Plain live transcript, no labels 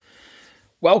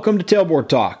Welcome to Tailboard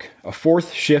Talk, a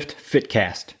fourth shift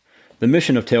fitcast. The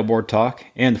mission of Tailboard Talk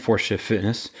and the Fourth Shift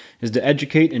Fitness is to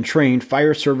educate and train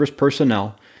fire service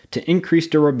personnel to increase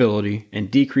durability and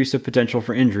decrease the potential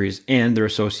for injuries and their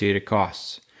associated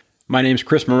costs. My name is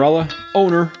Chris Morella,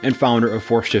 owner and founder of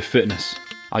Fourth Shift Fitness.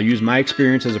 I'll use my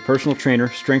experience as a personal trainer,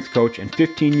 strength coach, and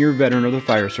 15-year veteran of the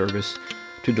fire service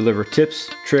to deliver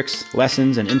tips, tricks,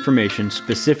 lessons, and information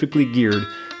specifically geared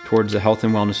towards the health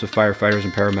and wellness of firefighters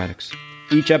and paramedics.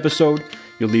 Each episode,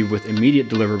 you'll leave with immediate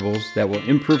deliverables that will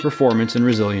improve performance and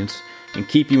resilience and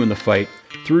keep you in the fight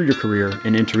through your career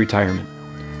and into retirement.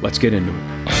 Let's get into it.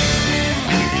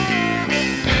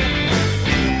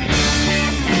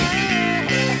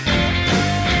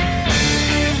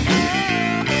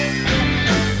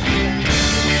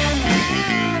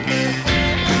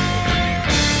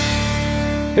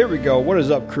 Here we go. What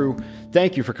is up, crew?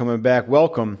 Thank you for coming back.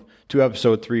 Welcome to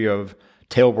episode 3 of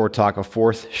Tailboard Talk, a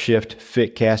fourth shift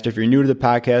fitcast. If you're new to the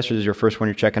podcast or this is your first one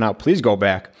you're checking out, please go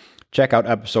back. Check out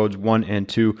episodes 1 and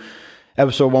 2.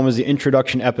 Episode 1 was the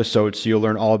introduction episode, so you'll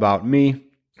learn all about me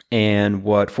and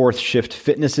what fourth shift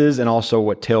fitness is and also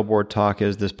what Tailboard Talk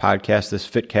is, this podcast, this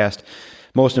fitcast.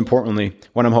 Most importantly,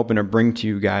 what I'm hoping to bring to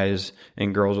you guys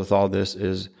and girls with all this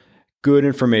is good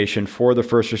information for the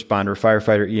first responder,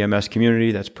 firefighter, EMS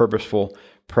community that's purposeful,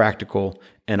 practical,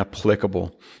 and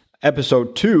applicable.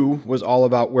 Episode 2 was all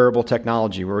about wearable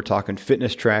technology. We were talking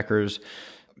fitness trackers,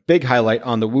 big highlight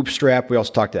on the Whoop strap. We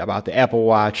also talked about the Apple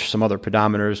Watch, some other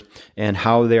pedometers, and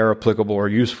how they are applicable or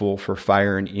useful for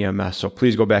fire and EMS. So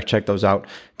please go back, check those out.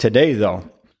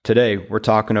 Today, we're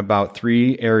talking about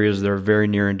 3 areas that are very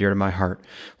near and dear to my heart.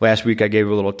 Last week, I gave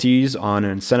a little tease on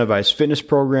an incentivized fitness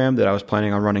program that I was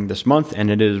planning on running this month,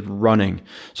 and it is running.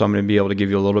 So I'm going to be able to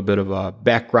give you a little bit of a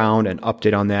background and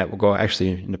update on that. We'll go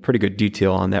actually into pretty good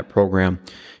detail on that program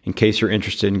in case you're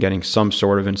interested in getting some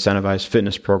sort of incentivized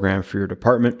fitness program for your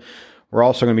department. We're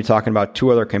also going to be talking about 2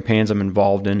 other campaigns I'm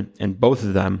involved in, and both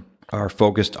of them are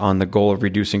focused on the goal of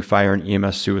reducing fire and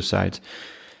EMS suicides.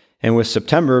 And with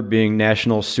September being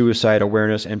National Suicide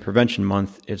Awareness and Prevention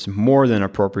Month, it's more than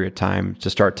appropriate time to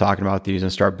start talking about these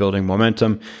and start building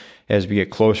momentum as we get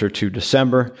closer to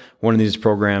December. One of these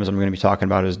programs I'm going to be talking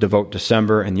about is Devote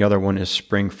December, and the other one is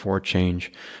Spring for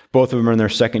Change. Both of them are in their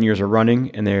second years of running,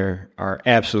 and they are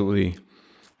absolutely,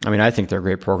 I think they're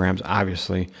great programs,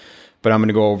 obviously, but I'm going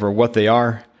to go over what they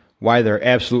are, why they're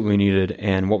absolutely needed,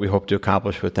 and what we hope to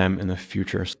accomplish with them in the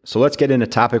future. So let's get into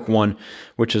topic 1,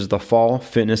 which is the Fall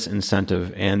Fitness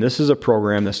Incentive. And this is a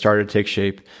program that started to take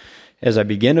shape as I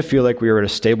began to feel like we were at a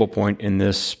stable point in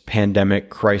this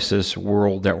pandemic crisis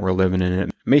world that we're living in.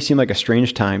 It may seem like a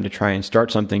strange time to try and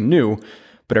start something new,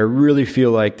 but I really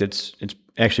feel like it's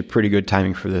actually pretty good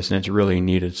timing for this, and it's really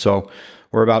needed. So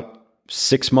we're about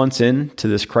 6 months into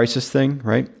this crisis thing,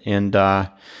 right? And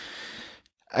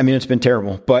it's been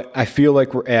terrible, but I feel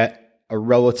like we're at a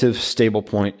relative stable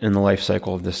point in the life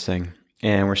cycle of this thing.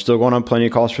 And we're still going on plenty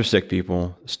of calls for sick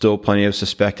people, still plenty of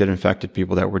suspected infected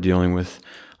people that we're dealing with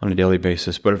on a daily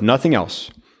basis. But if nothing else,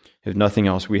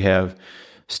 we have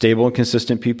stable and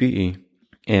consistent PPE,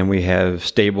 and we have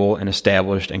stable and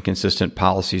established and consistent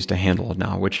policies to handle it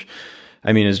now, which,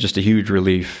 is just a huge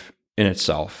relief in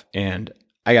itself. And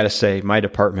I got to say, my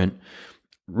department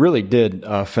really did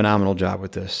a phenomenal job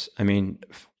with this.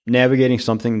 Navigating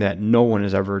something that no one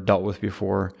has ever dealt with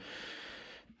before,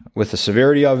 with the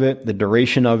severity of it, the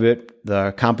duration of it,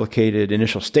 the complicated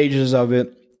initial stages of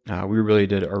it, we really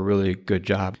did a really good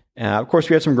job. Of course,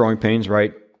 we had some growing pains,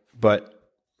 right? But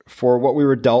for what we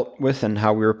were dealt with and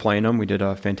how we were playing them, we did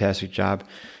a fantastic job.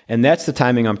 And that's the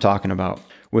timing I'm talking about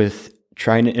with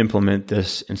trying to implement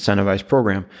this incentivized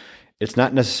program. It's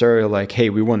not necessarily like, hey,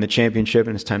 we won the championship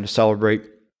and it's time to celebrate.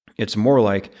 It's more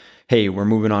like, hey, we're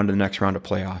moving on to the next round of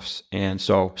playoffs. And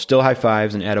so still high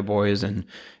fives and attaboys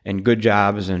and good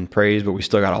jobs and praise, but we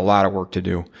still got a lot of work to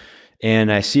do.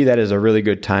 And I see that as a really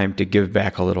good time to give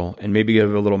back a little and maybe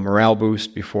give a little morale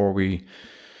boost before we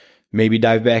maybe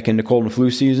dive back into cold and flu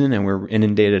season and we're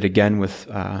inundated again with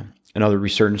another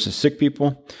resurgence of sick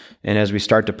people. And as we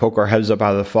start to poke our heads up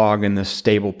out of the fog in this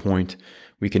stable point,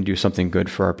 we can do something good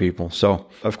for our people. So,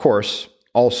 of course,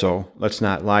 also, let's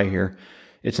not lie here,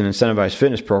 it's an incentivized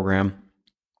fitness program,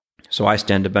 so I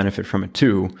stand to benefit from it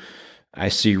too. I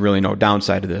see really no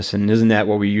downside to this. And isn't that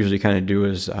what we usually kind of do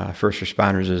as first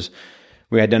responders is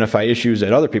we identify issues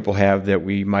that other people have that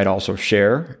we might also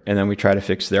share, and then we try to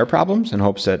fix their problems in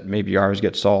hopes that maybe ours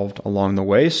get solved along the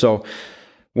way. So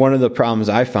one of the problems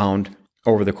I found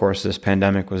over the course of this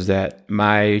pandemic was that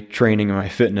my training and my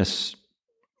fitness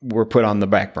were put on the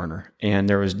back burner. And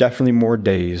there was definitely more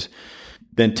days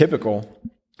than typical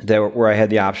where I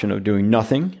had the option of doing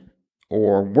nothing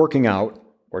or working out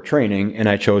or training, and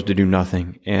I chose to do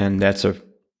nothing. And that's a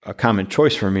common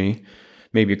choice for me.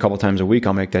 Maybe a couple times a week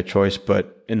I'll make that choice,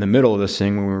 but in the middle of this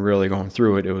thing, when we were really going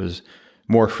through it, it was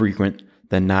more frequent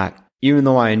than not, even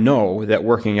though I know that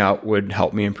working out would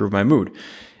help me improve my mood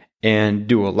and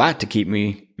do a lot to keep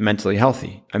me mentally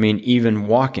healthy. I mean, even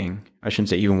walking, I shouldn't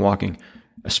say even walking,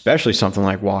 especially something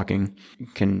like walking,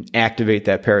 can activate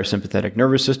that parasympathetic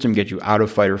nervous system, get you out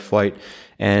of fight or flight,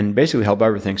 and basically help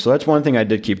everything. So that's one thing I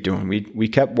did keep doing. We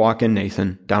kept walking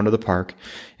Nathan down to the park,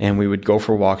 and we would go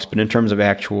for walks. But in terms of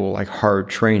actual like hard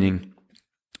training,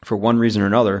 for one reason or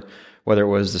another, whether it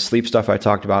was the sleep stuff I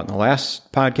talked about in the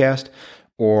last podcast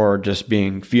or just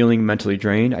feeling mentally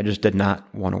drained, I just did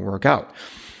not want to work out.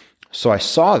 So I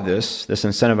saw this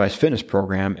incentivized fitness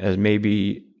program as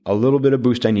maybe a little bit of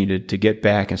boost I needed to get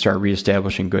back and start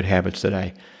reestablishing good habits that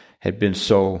I had been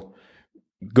so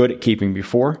good at keeping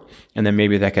before. And then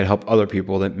maybe that could help other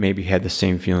people that maybe had the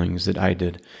same feelings that I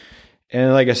did.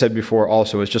 And like I said before,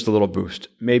 also, it's just a little boost.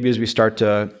 Maybe as we start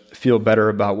to feel better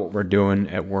about what we're doing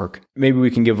at work, maybe we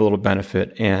can give a little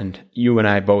benefit. And you and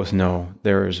I both know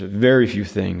there's very few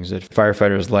things that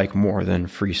firefighters like more than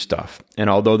free stuff. And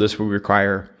although this would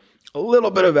require a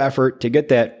little bit of effort to get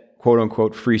that quote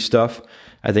unquote free stuff,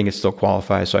 I think it still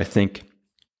qualifies. So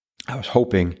I was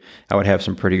hoping I would have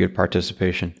some pretty good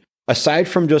participation. Aside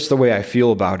from just the way I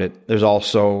feel about it, there's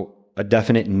also a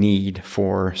definite need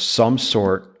for some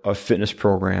sort of fitness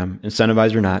program,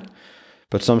 incentivized or not,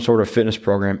 but some sort of fitness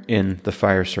program in the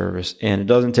fire service. And it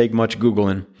doesn't take much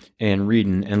Googling and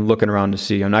reading and looking around to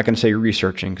see. I'm not going to say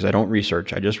researching because I don't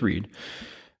research, I just read.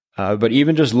 But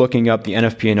even just looking up the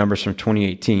NFPA numbers from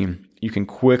 2018, you can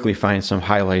quickly find some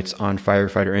highlights on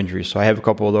firefighter injuries. So I have a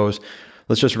couple of those.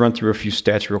 Let's just run through a few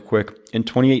stats real quick. In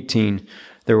 2018,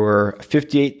 there were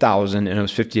 58,000, and it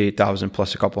was 58,000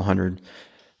 plus a couple hundred,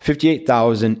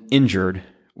 58,000 injured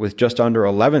with just under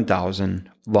 11,000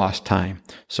 lost time.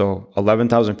 So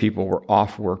 11,000 people were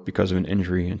off work because of an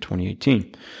injury in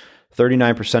 2018.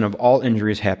 39% of all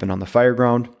injuries happened on the fire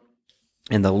ground,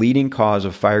 and the leading cause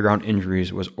of fireground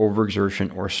injuries was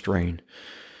overexertion or strain.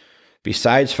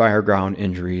 Besides fireground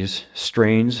injuries,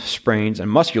 strains, sprains, and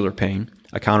muscular pain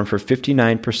accounted for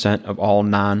 59% of all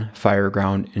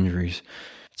non-fireground injuries.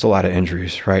 It's a lot of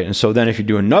injuries, right? And so then if you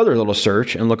do another little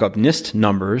search and look up NIST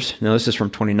numbers, now this is from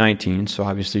 2019, so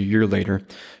obviously a year later,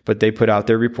 but they put out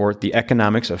their report, The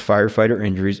Economics of Firefighter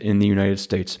Injuries in the United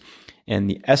States. And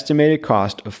the estimated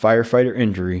cost of firefighter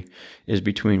injury is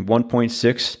between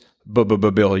 1.6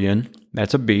 billion,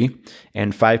 that's a B,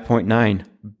 and 5.9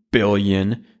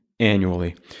 billion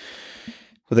annually.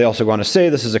 But they also go on to say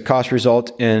this is a cost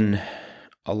result in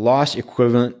a loss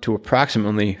equivalent to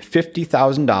approximately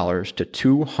 $50,000 to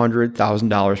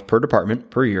 $200,000 per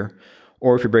department per year,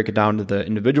 or if you break it down to the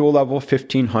individual level,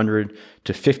 $1,500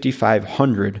 to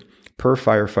 $5,500 per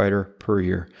firefighter per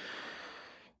year.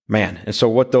 Man, and so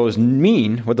what those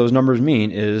numbers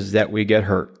mean is that we get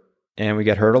hurt, and we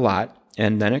get hurt a lot,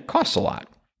 and then it costs a lot.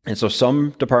 And so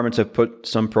some departments have put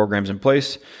some programs in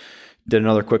place. Did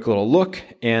another quick little look,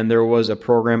 and there was a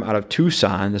program out of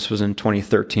Tucson. This was in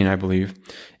 2013, I believe,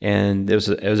 and it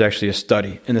was actually a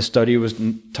study. And the study was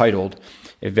titled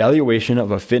Evaluation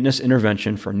of a Fitness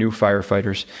Intervention for New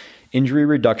Firefighters, Injury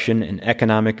Reduction and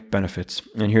Economic Benefits.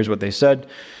 And here's what they said.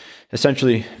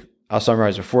 Essentially, I'll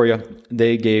summarize it for you.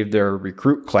 They gave their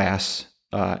recruit class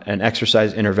an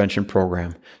exercise intervention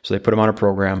program. So they put them on a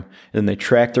program, and then they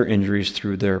tracked their injuries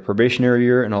through their probationary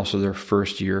year and also their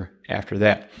first year after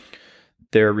that.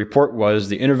 Their report was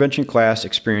the intervention class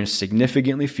experienced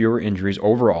significantly fewer injuries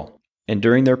overall, and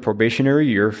during their probationary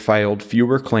year filed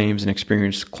fewer claims and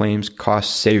experienced claims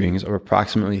cost savings of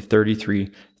approximately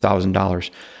 $33,000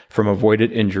 from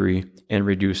avoided injury and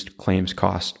reduced claims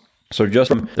cost. So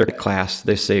just from their class,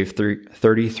 they saved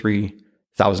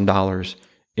 $33,000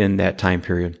 in that time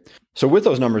period. So with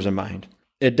those numbers in mind,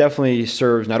 it definitely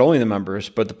serves not only the members,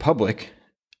 but the public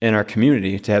in our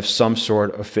community to have some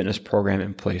sort of fitness program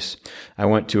in place. I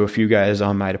went to a few guys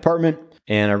on my department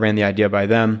and I ran the idea by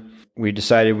them. We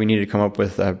decided we needed to come up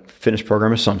with a fitness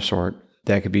program of some sort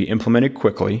that could be implemented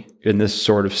quickly in this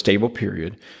sort of stable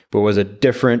period, but was a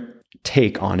different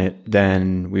take on it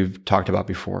than we've talked about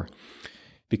before.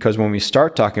 Because when we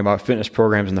start talking about fitness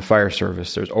programs in the fire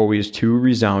service, there's always two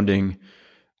resounding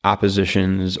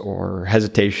oppositions or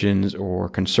hesitations or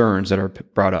concerns that are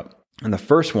brought up. And the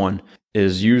first one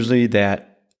is usually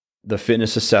that the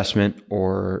fitness assessment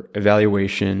or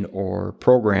evaluation or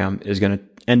program is going to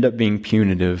end up being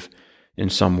punitive in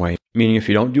some way. Meaning if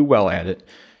you don't do well at it,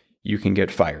 you can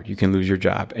get fired. You can lose your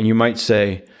job. And you might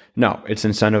say, no, it's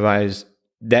incentivized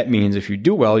that means if you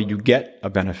do well, you get a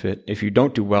benefit. If you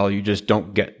don't do well, you just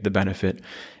don't get the benefit.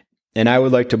 And I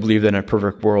would like to believe that in a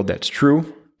perfect world, that's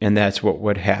true, and that's what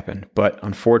would happen. But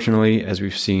unfortunately, as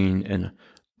we've seen in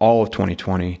all of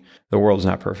 2020, the world's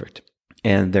not perfect.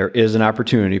 And there is an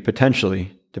opportunity,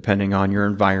 potentially, depending on your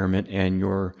environment and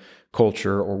your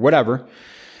culture or whatever,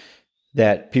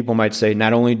 that people might say,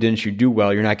 not only didn't you do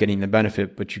well, you're not getting the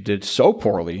benefit, but you did so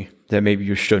poorly that maybe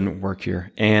you shouldn't work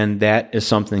here. And that is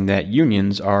something that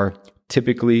unions are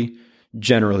typically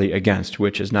generally against,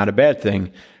 which is not a bad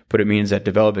thing, but it means that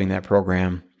developing that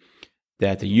program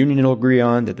that the union will agree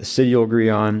on, that the city will agree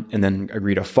on, and then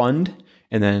agree to fund,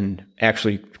 and then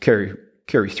actually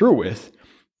carry through with,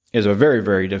 is a very,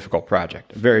 very difficult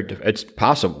project. It's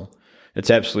possible. It's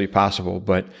absolutely possible,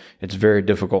 but it's very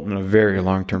difficult and a very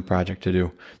long-term project to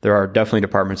do. There are definitely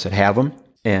departments that have them,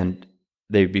 and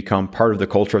they've become part of the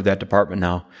culture of that department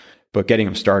now, but getting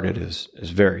them started is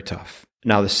very tough.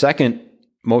 Now, the second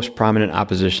most prominent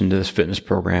opposition to this fitness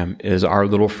program is our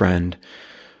little friend,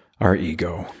 our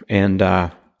ego. And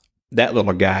that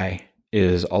little guy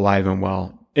is alive and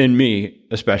well, in me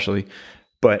especially,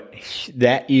 but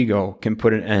that ego can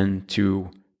put an end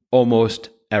to almost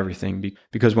everything,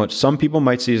 because what some people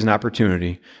might see as an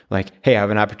opportunity, like, hey, I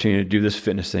have an opportunity to do this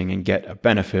fitness thing and get a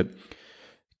benefit,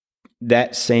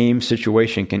 that same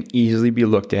situation can easily be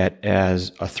looked at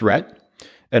as a threat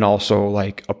and also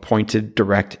like a pointed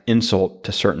direct insult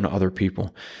to certain other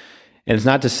people. And it's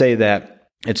not to say that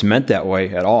it's meant that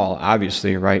way at all,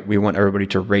 obviously, right? We want everybody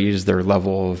to raise their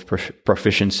level of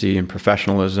proficiency and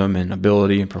professionalism and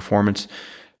ability and performance.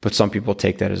 But some people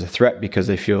take that as a threat because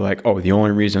they feel like, oh, the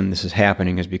only reason this is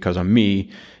happening is because of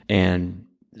me, and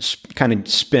kind of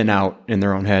spin out in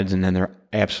their own heads, and then they're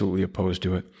absolutely opposed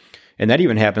to it. And that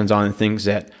even happens on things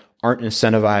that aren't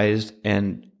incentivized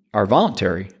and are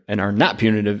voluntary and are not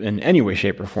punitive in any way,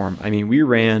 shape, or form. I mean, we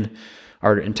ran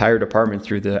our entire department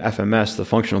through the FMS, the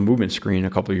functional movement screen, a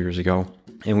couple of years ago,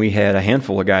 and we had a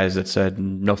handful of guys that said,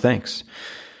 no thanks.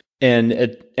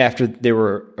 And after they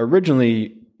were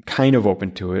originally kind of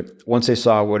open to it, once they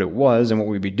saw what it was and what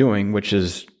we'd be doing, which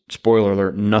is, spoiler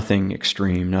alert, nothing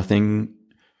extreme, nothing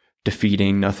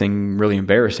defeating, nothing really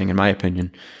embarrassing, in my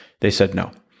opinion, they said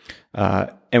no.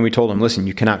 And we told them, listen,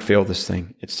 you cannot fail this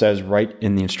thing. It says right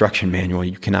in the instruction manual,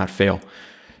 you cannot fail.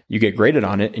 You get graded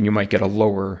on it and you might get a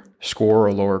lower score or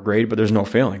a lower grade, but there's no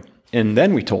failing. And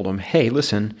then we told them, hey,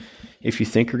 listen, if you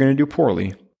think you're going to do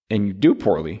poorly and you do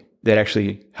poorly, that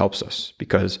actually helps us,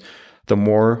 because the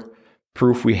more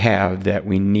proof we have that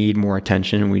we need more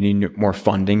attention, we need more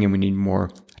funding, and we need more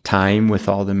time with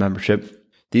all the membership,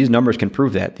 these numbers can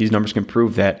prove that. These numbers can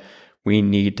prove that we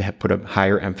need to put a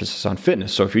higher emphasis on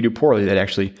fitness. So if you do poorly, that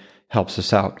actually helps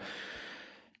us out.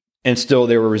 And still,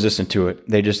 they were resistant to it.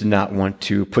 They just did not want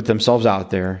to put themselves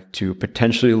out there to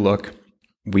potentially look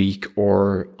weak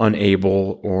or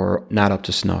unable or not up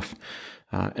to snuff.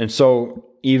 And so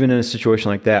even in a situation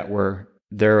like that, where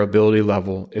their ability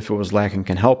level, if it was lacking,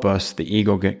 can help us, the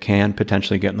ego can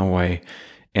potentially get in the way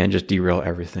and just derail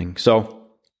everything. So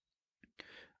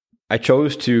I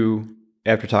chose to,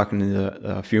 after talking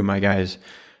to a few of my guys,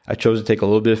 I chose to take a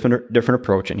little bit different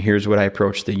approach, and here's what I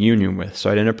approached the union with. So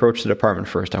I didn't approach the department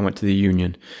first. I went to the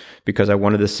union because I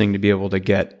wanted this thing to be able to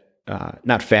get,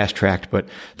 not fast-tracked, but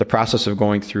the process of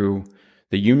going through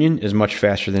the union is much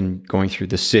faster than going through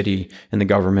the city and the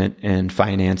government and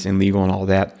finance and legal and all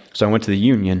that. So I went to the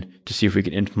union to see if we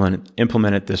could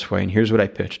implement it this way. And here's what I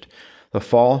pitched: the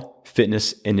Fall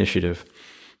Fitness Initiative.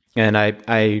 And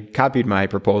I copied my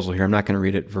proposal here. I'm not going to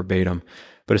read it verbatim,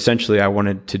 but essentially I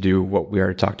wanted to do what we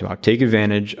already talked about: take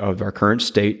advantage of our current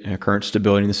state and our current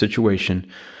stability in the situation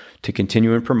to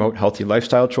continue and promote healthy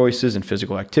lifestyle choices and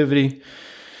physical activity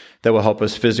that will help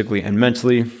us physically and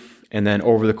mentally. And then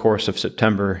over the course of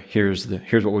September, here's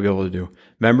what we'll be able to do.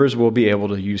 Members will be able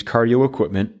to use cardio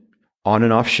equipment on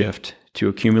and off shift to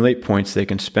accumulate points they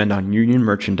can spend on union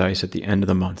merchandise at the end of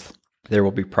the month. There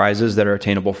will be prizes that are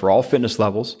attainable for all fitness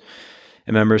levels,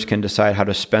 and members can decide how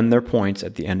to spend their points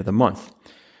at the end of the month.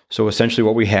 So essentially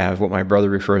what we have, what my brother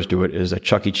refers to it, is a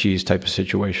Chuck E. Cheese type of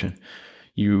situation.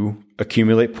 You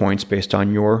accumulate points based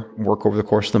on your work over the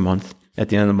course of the month. At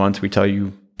the end of the month, we tell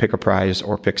you pick a prize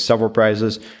or pick several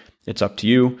prizes. It's up to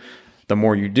you. The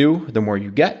more you do, the more you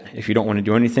get. If you don't want to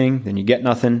do anything, then you get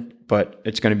nothing, but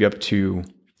it's going to be up to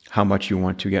how much you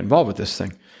want to get involved with this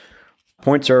thing.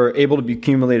 Points are able to be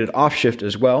accumulated off shift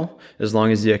as well, as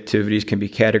long as the activities can be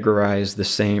categorized the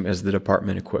same as the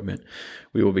department equipment.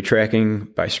 We will be tracking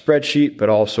by spreadsheet, but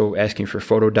also asking for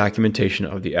photo documentation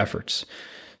of the efforts.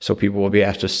 So people will be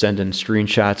asked to send in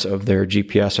screenshots of their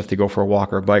GPS if they go for a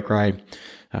walk or a bike ride.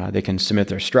 They can submit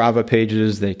their Strava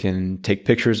pages. They can take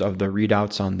pictures of the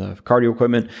readouts on the cardio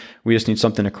equipment. We just need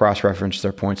something to cross-reference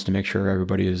their points to make sure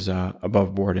everybody is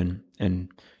above board. And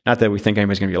not that we think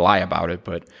anybody's going to lie about it,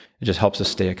 but it just helps us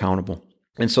stay accountable.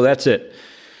 And so that's it.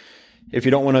 If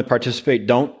you don't want to participate,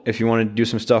 don't. If you want to do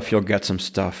some stuff, you'll get some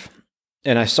stuff.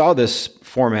 And I saw this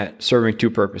format serving two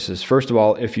purposes. First of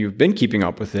all, if you've been keeping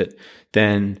up with it,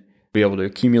 then be able to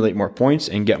accumulate more points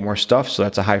and get more stuff. So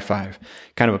that's a high five,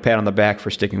 kind of a pat on the back for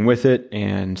sticking with it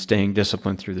and staying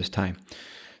disciplined through this time.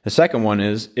 The second one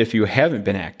is if you haven't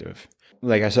been active,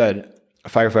 like I said,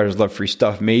 firefighters love free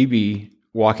stuff. Maybe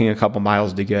walking a couple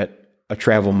miles to get a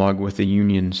travel mug with the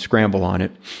Union scramble on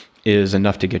it is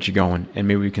enough to get you going. And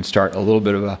maybe we can start a little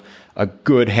bit of a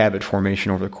good habit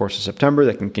formation over the course of September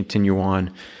that can continue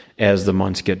on as the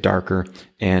months get darker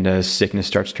and as sickness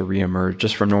starts to reemerge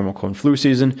just from normal cold and flu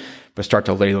season, but start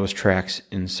to lay those tracks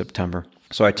in September.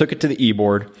 So I took it to the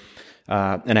e-board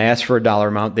and I asked for a dollar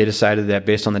amount. They decided that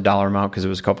based on the dollar amount, because it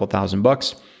was a couple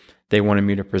 $1,000, they wanted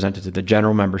me to present it to the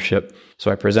general membership.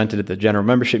 So I presented it at the general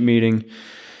membership meeting,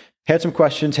 had some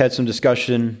questions, had some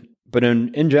discussion, but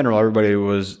in general, everybody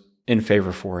was in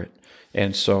favor for it.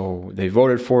 And so they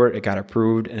voted for it, it got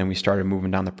approved, and then we started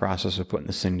moving down the process of putting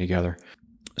this thing together.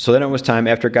 So then it was time,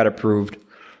 after it got approved,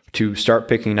 to start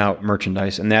picking out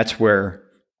merchandise. And that's where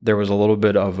there was a little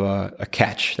bit of a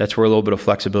catch. That's where a little bit of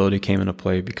flexibility came into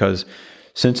play, because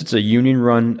since it's a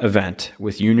union-run event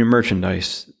with union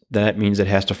merchandise, that means it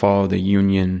has to follow the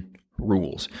union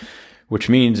rules, which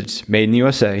means it's made in the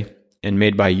USA and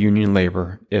made by union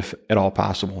labor, if at all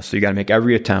possible. So you got to make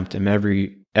every attempt and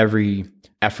every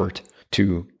effort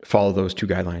to follow those two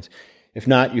guidelines. If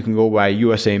not, you can go by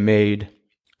USA made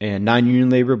and non-union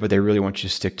labor, but they really want you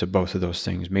to stick to both of those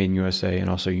things, made in USA and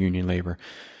also union labor.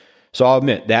 So I'll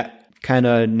admit that kind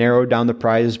of narrowed down the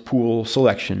prize pool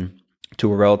selection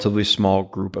to a relatively small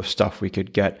group of stuff we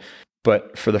could get.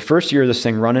 But for the first year of this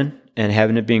thing running and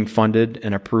having it being funded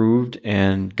and approved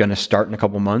and going to start in a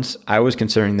couple months, I was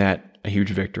considering that a huge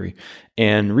victory.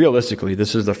 And realistically,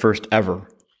 this is the first ever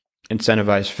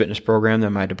incentivized fitness program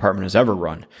that my department has ever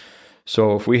run.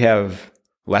 So if we have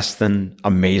less than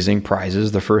amazing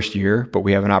prizes the first year, but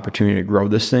we have an opportunity to grow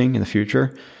this thing in the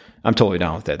future, I'm totally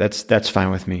down with that. That's fine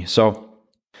with me. So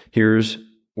here's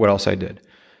what else I did.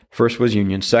 First was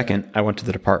union. Second, I went to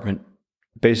the department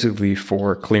basically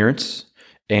for clearance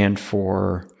and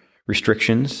for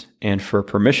restrictions and for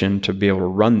permission to be able to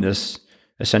run this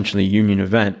essentially union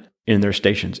event in their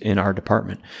stations in our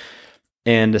department.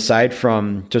 And aside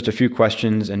from just a few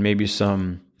questions and maybe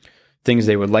some things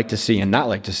they would like to see and not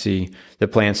like to see, the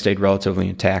plan stayed relatively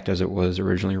intact as it was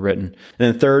originally written. And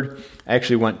then third, I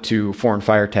actually went to Foreign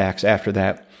Fire Tax after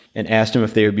that and asked them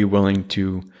if they would be willing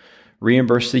to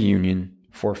reimburse the union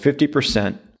for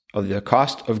 50% of the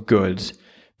cost of goods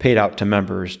paid out to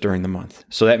members during the month.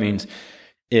 So that means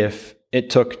if it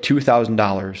took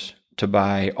 $2,000 to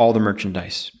buy all the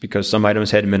merchandise, because some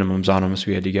items had minimums on them, so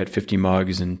we had to get 50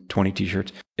 mugs and 20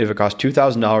 t-shirts. If it cost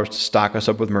 $2,000 to stock us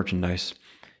up with merchandise,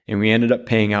 and we ended up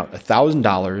paying out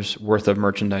 $1,000 worth of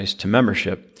merchandise to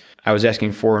membership, I was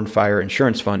asking Foreign Fire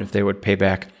Insurance Fund if they would pay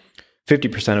back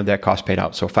 50% of that cost paid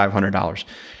out, so $500.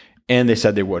 And they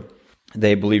said they would.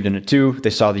 They believed in it too. They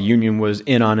saw the union was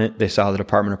in on it. They saw the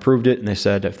department approved it. And they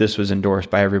said, if this was endorsed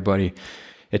by everybody,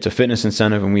 it's a fitness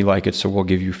incentive and we like it, so we'll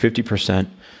give you 50%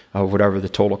 of whatever the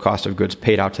total cost of goods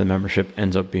paid out to the membership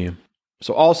ends up being.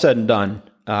 So all said and done,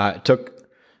 it took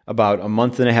about a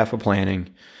month and a half of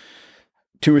planning,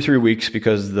 2 or 3 weeks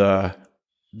because the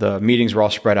meetings were all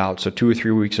spread out. So 2 or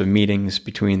 3 weeks of meetings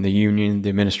between the union, the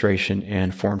administration,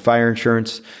 and Foreign Fire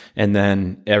Insurance. And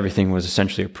then everything was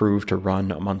essentially approved to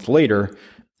run a month later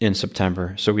in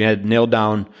September. So we had nailed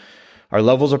down our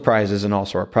levels of prizes and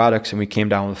also our products, and we came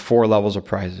down with 4 levels of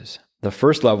prizes. The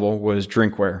first level was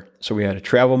drinkware. So we had a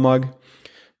travel mug,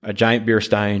 a giant beer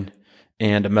stein,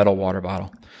 and a metal water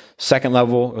bottle. Second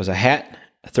level was a hat.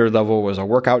 Third level was a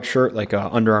workout shirt, like a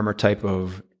Under Armour type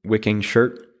of wicking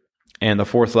shirt. And the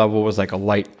fourth level was like a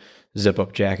light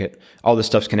zip-up jacket. All this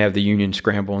stuff's can have the union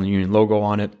scramble and the union logo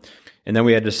on it. And then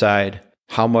we had to decide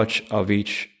how much of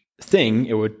each thing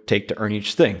it would take to earn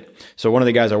each thing. So one of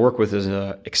the guys I work with is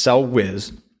an Excel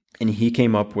whiz, and he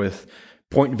came up with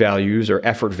point values or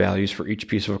effort values for each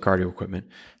piece of cardio equipment.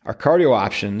 Our cardio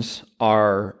options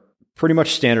are pretty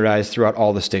much standardized throughout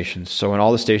all the stations. So in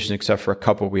all the stations except for a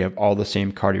couple, we have all the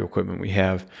same cardio equipment. We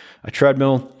have a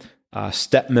treadmill, a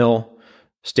step mill,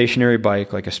 stationary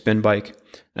bike like a spin bike,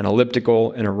 an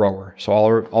elliptical, and a rower. So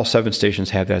all 7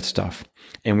 stations have that stuff.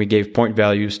 And we gave point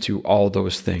values to all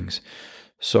those things.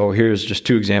 So here's just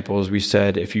 2 examples. We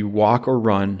said if you walk or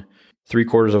run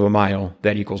 3/4 of a mile,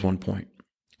 that equals 1 point.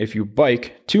 If you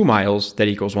bike 2 miles, that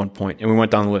equals 1 point. And we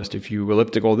went down the list. If you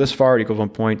elliptical this far, it equals 1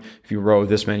 point. If you row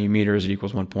this many meters, it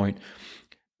equals 1 point.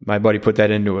 My buddy put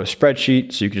that into a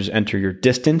spreadsheet so you could just enter your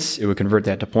distance. It would convert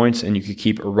that to points, and you could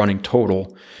keep a running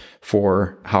total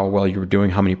for how well you were doing,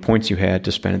 how many points you had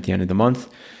to spend at the end of the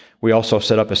month. We also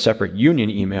set up a separate union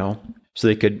email so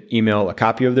they could email a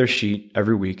copy of their sheet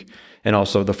every week. And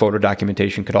also the photo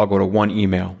documentation could all go to one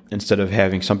email instead of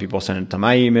having some people send it to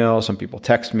my email, some people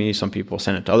text me, some people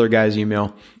send it to other guys'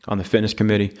 email on the fitness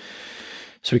committee.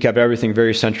 So we kept everything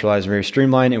very centralized, very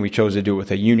streamlined, and we chose to do it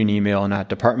with a union email and not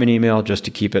department email just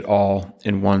to keep it all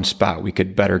in one spot we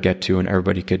could better get to and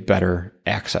everybody could better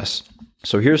access.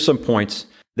 So here's some points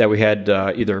that we had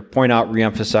either point out,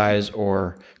 reemphasize,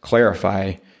 or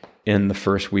clarify in the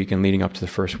first week and leading up to the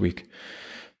first week.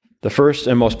 The first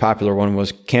and most popular one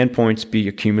was, can points be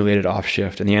accumulated off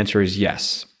shift? And the answer is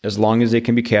yes, as long as they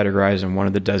can be categorized in one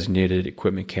of the designated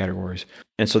equipment categories.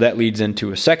 And so that leads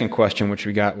into a second question, which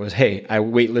we got was, hey, I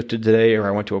weightlifted today, or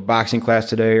I went to a boxing class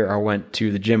today, or I went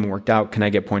to the gym and worked out. Can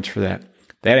I get points for that?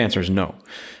 That answer is no,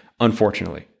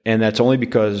 unfortunately. And that's only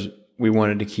because we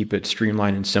wanted to keep it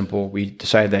streamlined and simple. We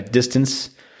decided that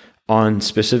distance on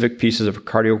specific pieces of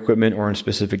cardio equipment or in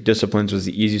specific disciplines was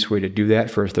the easiest way to do that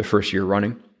for the first year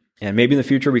running. And maybe in the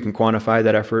future we can quantify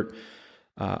that effort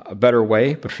a better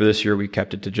way, but for this year we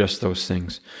kept it to just those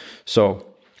things. So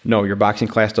no, your boxing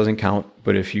class doesn't count,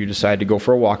 but if you decide to go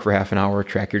for a walk for half an hour,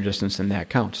 track your distance, then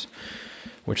that counts.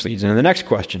 Which leads into the next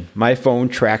question. My phone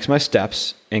tracks my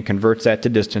steps and converts that to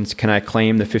distance. Can I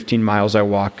claim the 15 miles I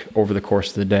walk over the course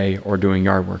of the day or doing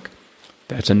yard work?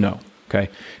 That's a no, okay?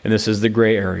 And this is the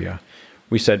gray area.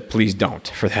 We said please don't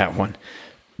for that one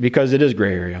because it is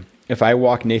gray area. If I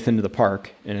walk Nathan to the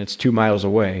park and it's 2 miles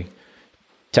away,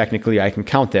 technically I can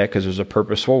count that because there's a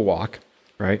purposeful walk,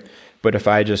 right? But if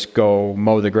I just go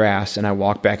mow the grass and I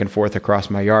walk back and forth across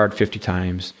my yard 50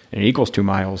 times and it equals 2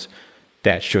 miles,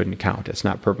 that shouldn't count. It's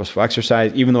not purposeful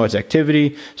exercise, even though it's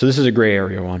activity. So this is a gray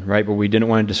area one, right? But we didn't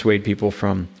want to dissuade people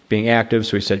from being active,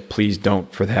 so we said please don't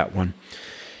for that one.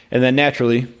 And then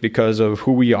naturally, because of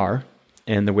who we are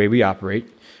and the way we operate,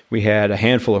 we had a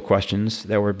handful of questions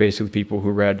that were basically people who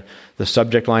read the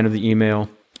subject line of the email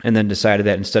and then decided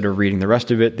that instead of reading the rest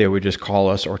of it, they would just call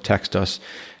us or text us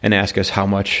and ask us how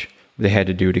much they had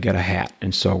to do to get a hat.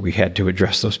 And so we had to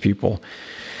address those people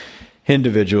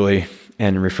individually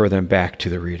and refer them back to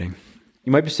the reading.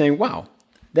 You might be saying, wow,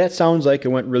 that sounds like it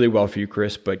went really well for you,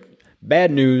 Chris, but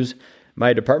bad news,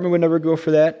 my department would never go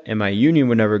for that and my union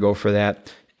would never go for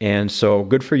that. And so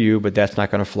good for you, but that's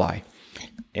not going to fly.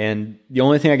 And the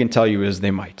only thing I can tell you is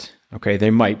they might. Okay, they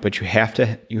might, but you have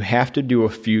to do a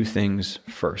few things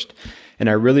first. And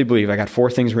I really believe, I got 4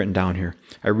 things written down here.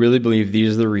 I really believe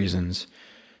these are the reasons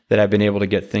that I've been able to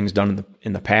get things done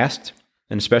in the past,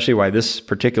 and especially why this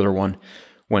particular one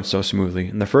went so smoothly.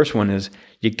 And the first one is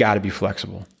you got to be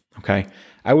flexible. Okay,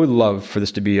 I would love for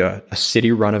this to be a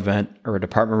city run event or a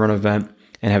department run event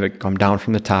and have it come down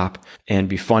from the top and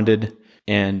be funded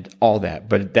and all that,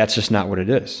 but that's just not what it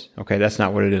is. Okay, that's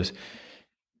not what it is.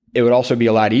 It would also be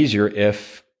a lot easier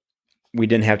if we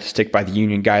didn't have to stick by the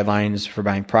union guidelines for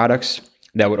buying products.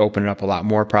 That would open it up a lot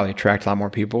more, probably attract a lot more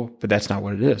people, but that's not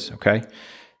what it is, okay?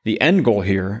 The end goal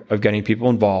here of getting people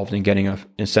involved and getting an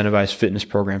incentivized fitness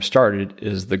program started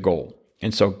is the goal.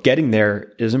 And so getting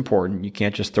there is important. You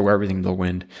can't just throw everything to the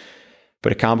wind,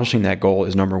 but accomplishing that goal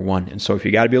is number one. And so if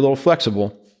you got to be a little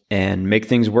flexible and make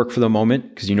things work for the moment,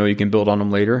 because you know you can build on them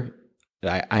later,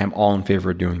 I am all in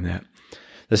favor of doing that.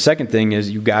 The second thing is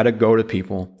you got to go to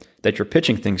people that you're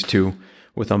pitching things to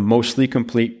with a mostly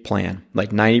complete plan,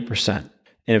 like 90%.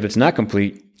 And if it's not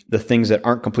complete, the things that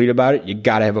aren't complete about it, you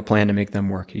got to have a plan to make them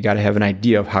work. You got to have an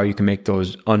idea of how you can make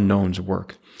those unknowns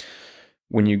work.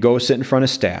 When you go sit in front of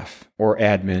staff or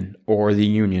admin or the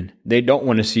union, they don't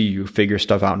want to see you figure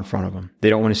stuff out in front of them. They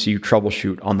don't want to see you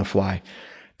troubleshoot on the fly.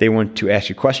 They want to ask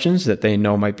you questions that they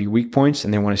know might be weak points,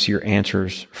 and they want to see your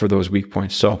answers for those weak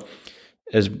points. So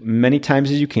as many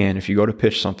times as you can, if you go to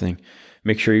pitch something,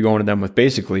 make sure you're going to them with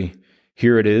basically,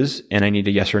 here it is, and I need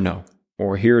a yes or no.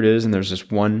 Or here it is, and there's this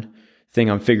one thing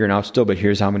I'm figuring out still, but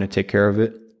here's how I'm going to take care of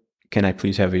it. Can I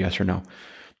please have a yes or no?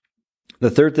 The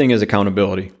third thing is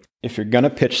accountability. If you're going to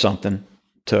pitch something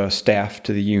to staff,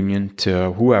 to the union,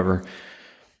 to whoever,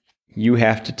 you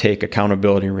have to take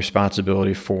accountability and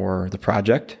responsibility for the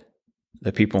project,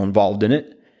 the people involved in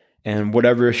it, and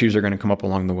whatever issues are going to come up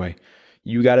along the way.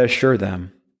 You got to assure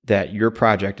them that your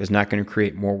project is not going to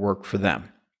create more work for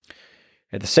them.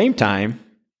 At the same time,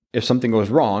 if something goes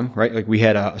wrong, right, like we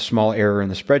had a small error in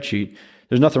the spreadsheet,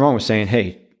 there's nothing wrong with saying,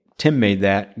 hey, Tim made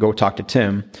that, go talk to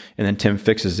Tim, and then Tim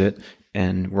fixes it,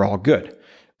 and we're all good.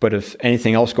 But if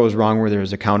anything else goes wrong where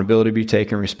there's accountability to be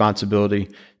taken, responsibility,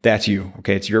 that's you.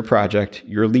 Okay. It's your project.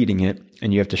 You're leading it,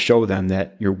 and you have to show them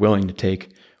that you're willing to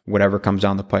take whatever comes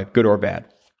down the pipe, good or bad.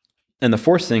 And the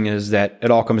fourth thing is that it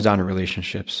all comes down to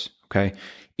relationships. Okay.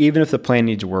 Even if the plan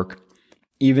needs work,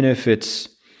 even if it's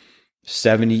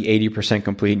 70, 80%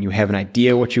 complete and you have an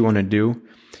idea what you want to do,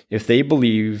 if they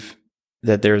believe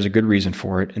that there's a good reason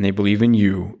for it and they believe in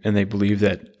you and they believe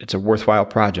that it's a worthwhile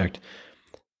project,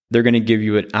 they're going to give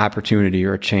you an opportunity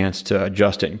or a chance to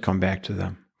adjust it and come back to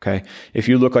them. Okay. If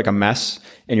you look like a mess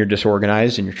and you're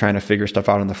disorganized and you're trying to figure stuff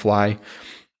out on the fly,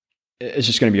 it's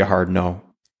just going to be a hard no.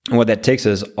 And what that takes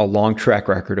is a long track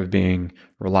record of being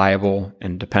reliable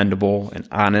and dependable and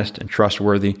honest and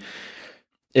trustworthy.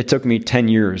 It took me 10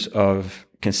 years of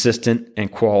consistent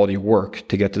and quality work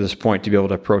to get to this point, to be able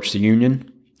to approach the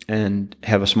union and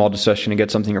have a small discussion and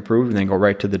get something approved, and then go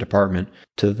right to the department,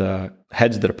 to the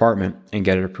heads of the department, and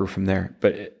get it approved from there.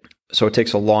 So it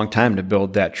takes a long time to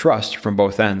build that trust from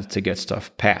both ends to get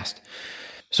stuff passed.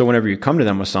 So whenever you come to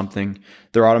them with something,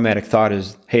 their automatic thought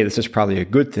is, hey, this is probably a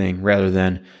good thing, rather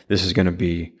than this is going to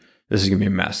be a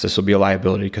mess. This will be a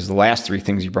liability because the last three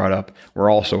things you brought up were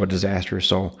also a disaster.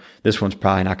 So this one's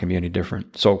probably not going to be any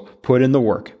different. So put in the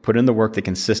work, the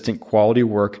consistent quality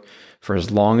work for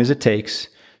as long as it takes,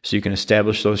 so you can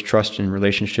establish those trust and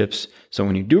relationships. So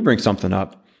when you do bring something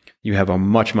up, you have a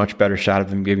much, much better shot of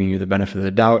them giving you the benefit of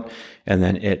the doubt, and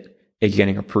then it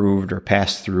getting approved or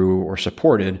passed through or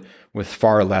supported with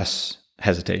far less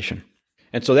hesitation.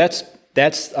 And so that's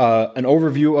an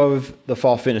overview of the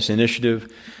Fall Fitness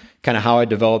Initiative, kind of how I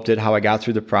developed it, how I got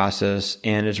through the process,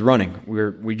 and it's running.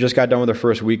 We just got done with the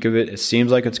first week of it. It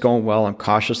seems like it's going well. I'm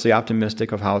cautiously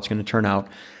optimistic of how it's going to turn out,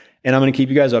 and I'm going to keep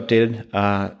you guys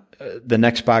updated. The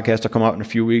next podcast will come out in a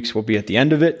few weeks. We'll be at the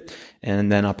end of it,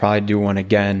 and then I'll probably do one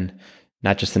again,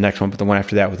 not just the next one, but the one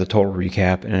after that, with a total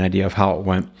recap and an idea of how it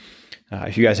went.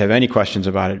 If you guys have any questions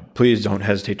about it, please don't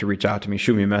hesitate to reach out to me.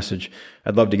 Shoot me a message.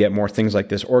 I'd love to get more things like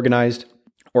this organized.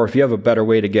 Or if you have a better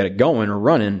way to get it going or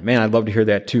running, man, I'd love to hear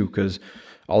that too. Because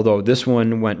although this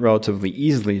one went relatively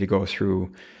easily to go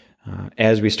through,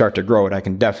 as we start to grow it, I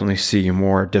can definitely see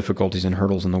more difficulties and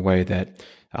hurdles in the way that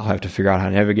I'll have to figure out how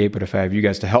to navigate. But if I have you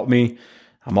guys to help me,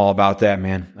 I'm all about that,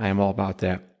 man. I am all about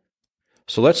that.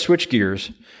 So let's switch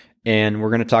gears, and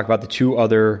we're going to talk about the two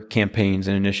other campaigns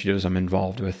and initiatives I'm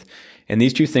involved with. And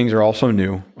these two things are also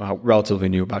new, relatively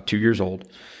new, about 2 years old.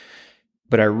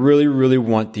 But I really, really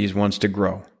want these ones to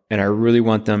grow, and I really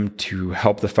want them to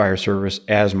help the fire service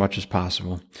as much as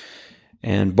possible.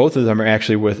 And both of them are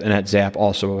actually with Annette Zapp,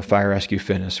 also of Fire Rescue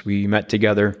Fitness. We met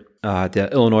together at the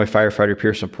Illinois Firefighter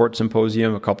Peer Support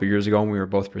Symposium a couple years ago, and we were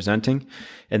both presenting.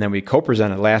 And then we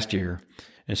co-presented last year.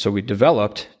 And so we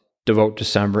developed Devote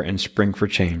December and Spring for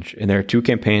Change. And there are two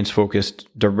campaigns focused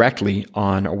directly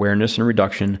on awareness and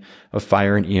reduction of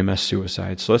fire and EMS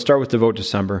suicide. So let's start with Devote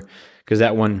December, because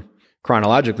that one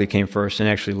chronologically came first and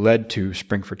actually led to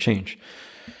Spring for Change.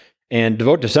 And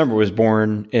Devote December was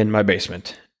born in my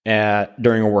basement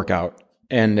during a workout,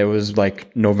 and it was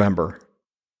like November.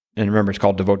 And remember, it's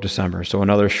called Devote December, so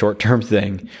another short-term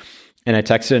thing. And I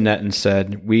texted Annette and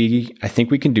said, I think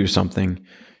we can do something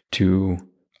to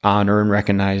honor and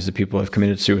recognize the people who have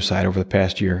committed suicide over the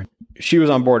past year. She was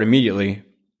on board immediately,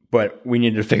 but we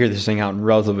needed to figure this thing out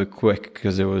relatively quick,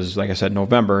 because it was, like I said,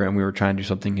 November, and we were trying to do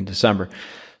something in December.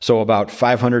 So about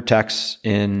 500 texts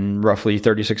in roughly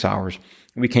 36 hours.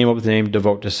 We came up with the name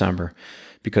Devote December,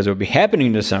 because it would be happening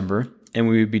in December, and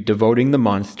we would be devoting the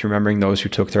month to remembering those who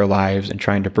took their lives and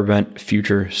trying to prevent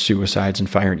future suicides in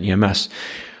fire and EMS.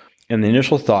 And the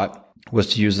initial thought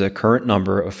was to use the current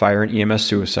number of fire and EMS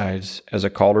suicides as a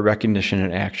call to recognition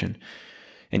and action.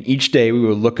 And each day we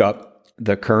would look up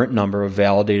the current number of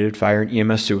validated fire and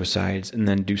EMS suicides, and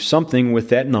then do something with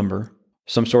that number,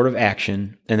 some sort of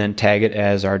action, and then tag it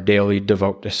as our daily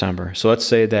Devote December. So let's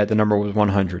say that the number was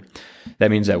 100.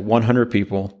 That means that 100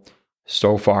 people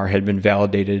so far had been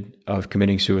validated of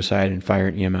committing suicide in fire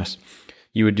and EMS.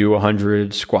 You would do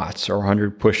 100 squats or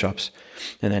 100 push-ups,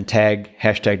 and then tag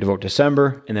hashtag Devote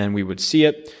December, and then we would see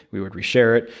it, we would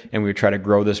reshare it, and we would try to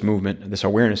grow this movement, this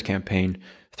awareness campaign,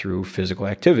 through physical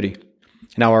activity.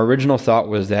 Now, our original thought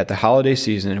was that the holiday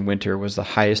season in winter was the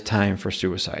highest time for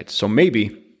suicides. So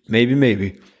maybe,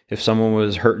 if someone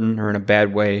was hurting or in a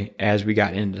bad way as we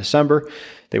got into December,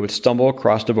 they would stumble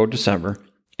across Devote December,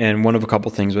 and one of a couple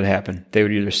things would happen. They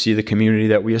would either see the community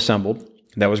that we assembled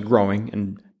that was growing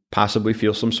and possibly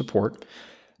feel some support,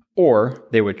 or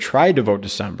they would try Devote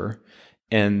December,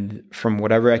 and from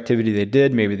whatever activity they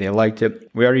did, maybe they liked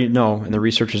it. We already know, and the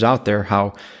research is out there,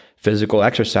 how physical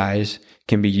exercise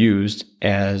can be used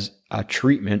as a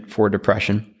treatment for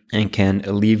depression and can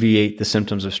alleviate the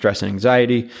symptoms of stress and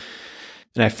anxiety.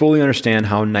 And I fully understand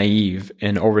how naive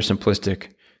and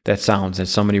oversimplistic that sounds, that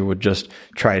somebody would just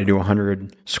try to do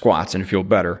 100 squats and feel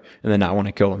better and then not want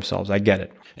to kill themselves. I get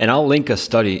it. And I'll link a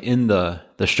study in the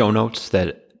show notes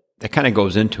that kind of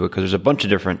goes into it, because there's a bunch of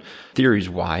different theories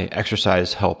why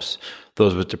exercise helps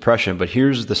those with depression. But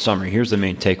here's the summary. Here's the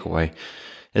main takeaway,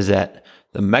 is that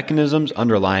the mechanisms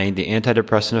underlying the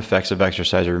antidepressant effects of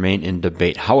exercise remain in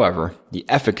debate. However, the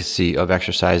efficacy of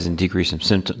exercise in decreasing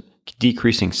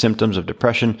symptoms of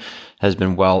depression has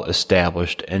been well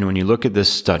established. And when you look at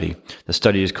this study, the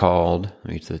study is called, let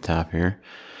me get to the top here,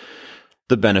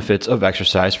 The Benefits of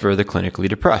Exercise for the Clinically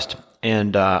Depressed.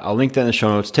 And I'll link that in the show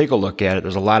notes. Take a look at it.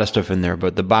 There's a lot of stuff in there,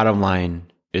 but the bottom line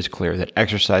is clear that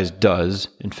exercise does,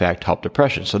 in fact, help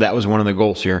depression. So that was one of the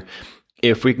goals here.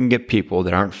 If we can get people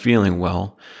that aren't feeling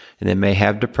well and they may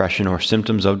have depression or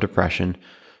symptoms of depression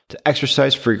to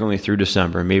exercise frequently through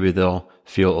December, maybe they'll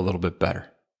feel a little bit better.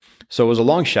 So it was a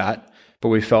long shot, but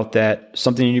we felt that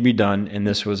something needed to be done, and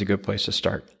this was a good place to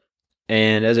start.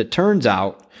 And as it turns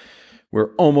out,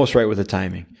 we're almost right with the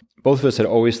timing. Both of us had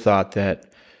always thought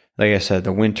that, like I said,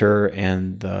 the winter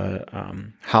and the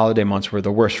holiday months were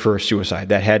the worst for suicide.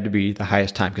 That had to be the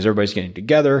highest time because everybody's getting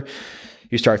together.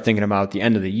 You start thinking about the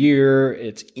end of the year.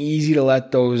 It's easy to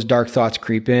let those dark thoughts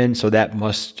creep in, so that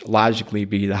must logically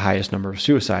be the highest number of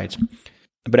suicides.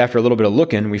 But after a little bit of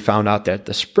looking, we found out that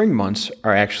the spring months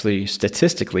are actually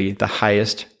statistically the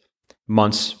highest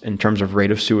months in terms of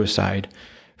rate of suicide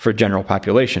for general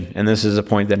population. And this is a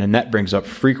point that Annette brings up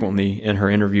frequently in her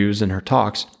interviews and her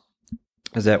talks,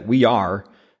 is that we are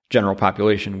general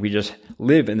population. We just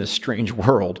live in this strange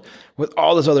world with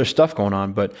all this other stuff going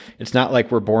on, but it's not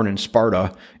like we're born in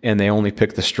Sparta and they only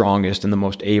pick the strongest and the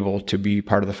most able to be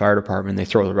part of the fire department and they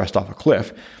throw the rest off a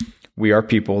cliff. We are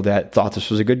people that thought this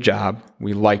was a good job.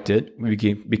 We liked it. We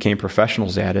became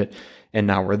professionals at it, and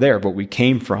now we're there. But we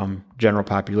came from general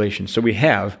population. So we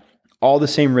have all the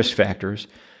same risk factors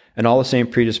and all the same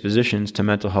predispositions to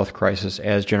mental health crisis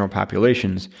as general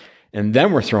populations. And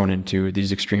then we're thrown into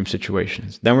these extreme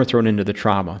situations. Then we're thrown into the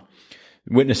trauma,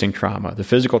 witnessing trauma, the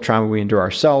physical trauma we endure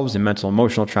ourselves, and mental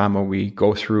emotional trauma we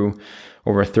go through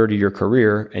over a 30-year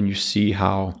career. And you see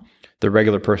how the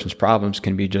regular person's problems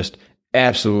can be just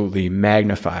absolutely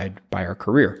magnified by our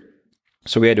career.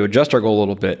 So we had to adjust our goal a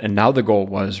little bit. And now the goal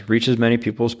was reach as many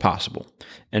people as possible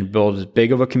and build as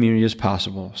big of a community as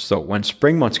possible. So when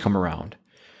spring months come around,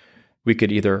 we could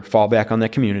either fall back on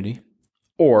that community,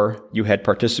 or you had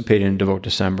participated in Devote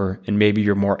December and maybe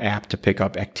you're more apt to pick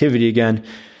up activity again.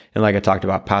 And like I talked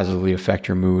about, positively affect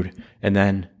your mood and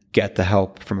then get the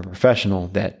help from a professional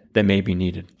that may be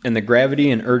needed. And the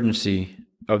gravity and urgency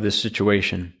of this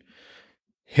situation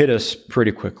hit us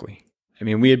pretty quickly. I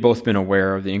mean, we had both been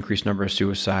aware of the increased number of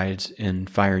suicides in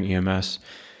fire and EMS.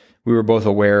 We were both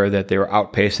aware that they were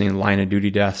outpacing line of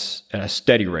duty deaths at a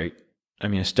steady rate. I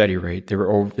mean, a steady rate.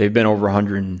 They've been over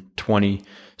 120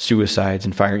 suicides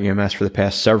in fire and EMS for the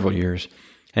past several years.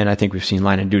 And I think we've seen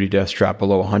line of duty deaths drop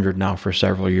below 100 now for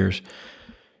several years.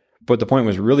 But the point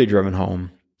was really driven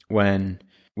home when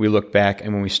we looked back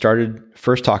and when we started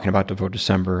first talking about Devote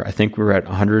December, I think we were at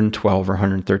 112 or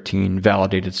 113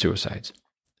 validated suicides.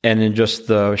 And in just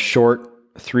the short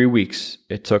 3 weeks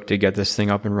it took to get this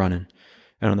thing up and running,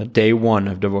 and on the day one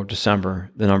of Devote December,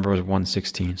 the number was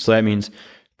 116. So that means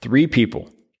three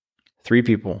people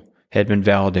had been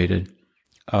validated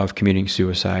of committing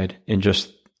suicide in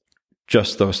just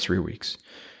those 3 weeks.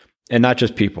 And not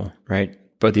just people, right?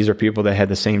 But these are people that had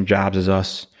the same jobs as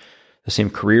us, the same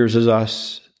careers as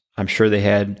us. I'm sure they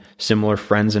had similar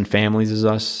friends and families as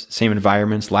us, same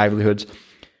environments, livelihoods.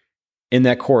 In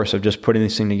that course of just putting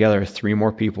this thing together, 3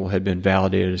 more people had been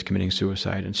validated as committing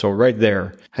suicide. And so right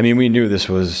there, I mean, we knew this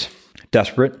was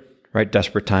desperate, right?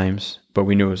 Desperate times, but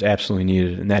we knew it was absolutely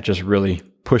needed. And that just really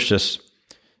pushed us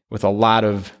with a lot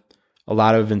of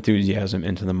enthusiasm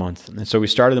into the month. And so we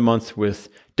started the month with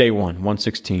day one,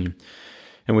 116.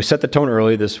 And we set the tone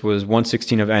early. This was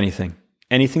 116 of anything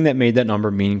that made that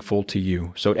number meaningful to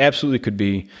you. So it absolutely could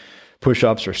be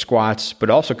push-ups or squats, but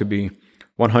it also could be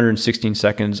 116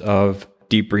 seconds of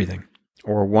deep breathing,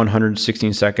 or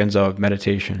 116 seconds of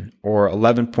meditation, or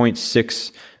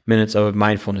 11.6 minutes of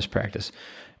mindfulness practice.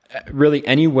 Really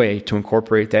any way to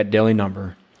incorporate that daily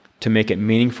number to make it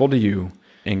meaningful to you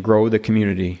and grow the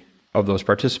community of those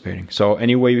participating. So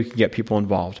any way we can get people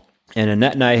involved. And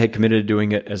Annette and I had committed to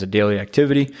doing it as a daily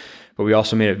activity, but we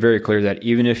also made it very clear that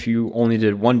even if you only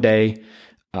did one day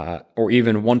or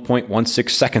even 1.16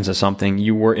 seconds of something,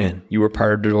 you were in. You were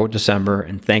part of Devote December,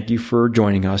 and thank you for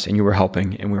joining us, and you were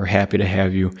helping, and we were happy to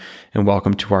have you, and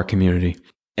welcome to our community.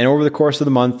 And over the course of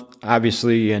the month,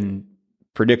 obviously and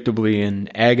predictably and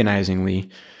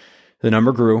agonizingly, the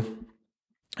number grew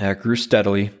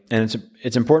steadily. And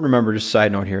it's important to remember, just a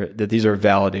side note here, that these are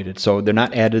validated. So they're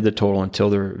not added to the total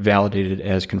until they're validated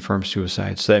as confirmed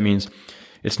suicides. So that means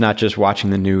it's not just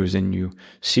watching the news and you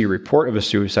see a report of a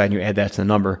suicide and you add that to the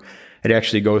number. It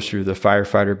actually goes through the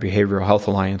Firefighter Behavioral Health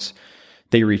Alliance.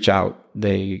 They reach out,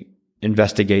 they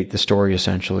investigate the story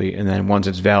essentially, and then once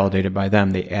it's validated by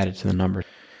them, they add it to the number.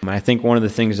 I think one of the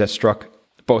things that struck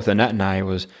both Annette and I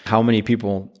was how many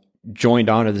people joined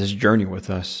onto this journey with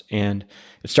us. And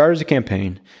it started as a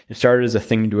campaign. It started as a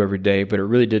thing to do every day, but it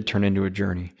really did turn into a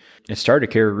journey. It started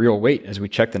to carry real weight as we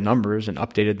checked the numbers and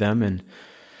updated them and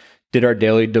did our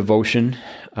daily devotion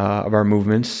of our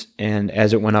movements. And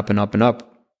as it went up and up and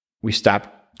up, we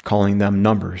stopped calling them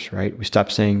numbers, right? We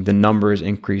stopped saying the numbers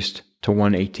increased to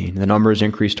 118. The numbers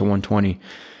increased to 120.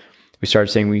 We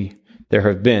started saying there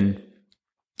have been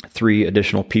 3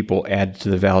 additional people added to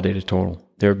the validated total.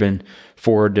 There have been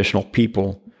 4 additional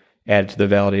people added to the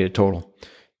validated total.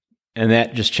 And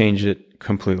that just changed it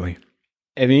completely.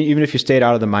 I mean, even if you stayed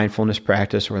out of the mindfulness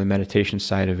practice or the meditation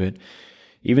side of it,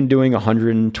 even doing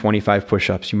 125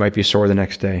 push-ups, you might be sore the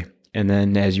next day. And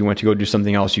then as you went to go do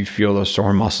something else, you feel those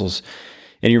sore muscles.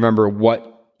 And you remember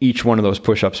what each one of those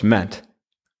push-ups meant.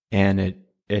 And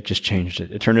it just changed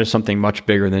it. It turned into something much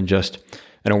bigger than just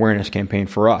an awareness campaign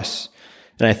for us.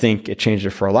 And I think it changed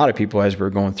it for a lot of people as we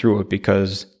were going through it,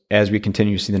 because as we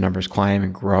continue to see the numbers climb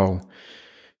and grow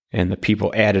and the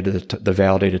people added to the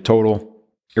validated total,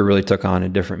 it really took on a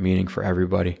different meaning for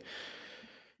everybody.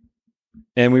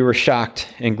 And we were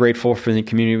shocked and grateful for the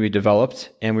community we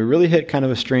developed. And we really hit kind of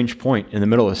a strange point in the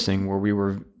middle of this thing where we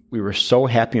were so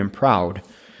happy and proud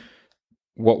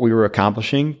what we were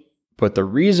accomplishing. But the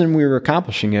reason we were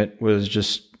accomplishing it was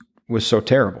so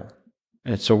terrible.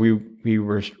 And so we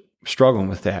were struggling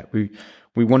with that. We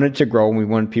wanted to grow and we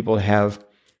wanted people to have,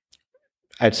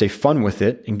 I'd say, fun with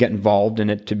it and get involved in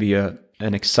it to be an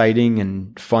exciting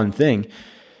and fun thing.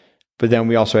 But then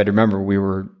we also had to remember we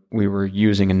were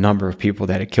using a number of people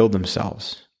that had killed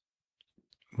themselves.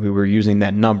 We were using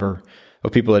that number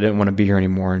of people that didn't want to be here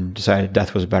anymore and decided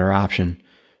death was a better option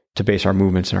to base our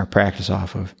movements and our practice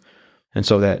off of. And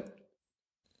so that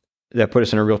put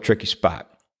us in a real tricky spot.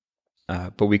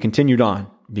 But we continued on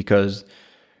because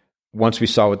once we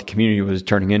saw what the community was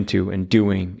turning into and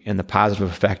doing and the positive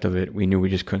effect of it, we knew we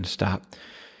just couldn't stop.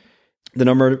 The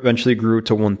number eventually grew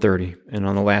to 130. And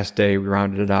on the last day, we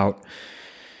rounded it out.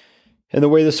 And the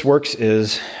way this works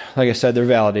is, like I said, they're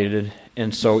validated.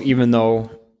 And so even though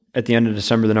at the end of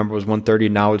December, the number was 130,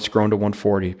 now it's grown to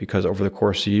 140 because over the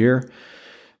course of the year,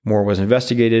 more was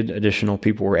investigated. Additional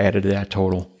people were added to that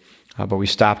total. But we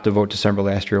stopped Devote December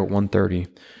last year at 130.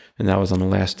 And that was on the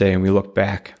last day. And we looked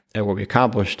back at what we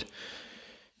accomplished.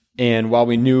 And while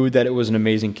we knew that it was an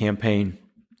amazing campaign,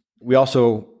 we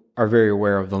also are very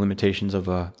aware of the limitations of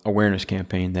a awareness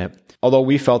campaign, that although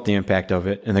we felt the impact of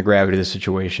it and the gravity of the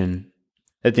situation,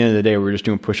 at the end of the day, we were just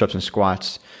doing push-ups and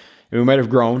squats. And we might have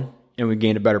grown and we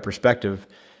gained a better perspective,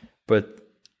 but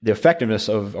the effectiveness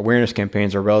of awareness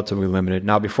campaigns are relatively limited.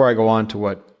 Now, before I go on to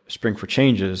what Spring for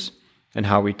Change is and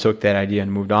how we took that idea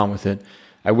and moved on with it,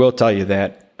 I will tell you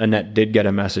that Annette did get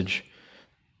a message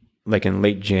like in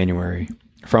late January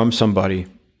from somebody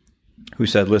who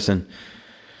said, listen,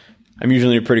 I'm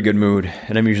usually in a pretty good mood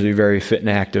and I'm usually very fit and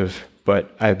active,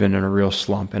 but I've been in a real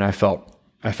slump and I felt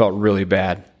really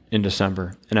bad in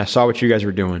December. And I saw what you guys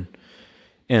were doing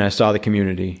and I saw the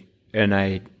community and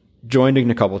I joined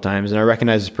in a couple of times and I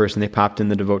recognized this person. They popped in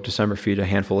the Devote December feed a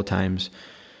handful of times.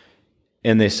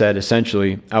 And they said,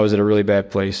 essentially, I was at a really bad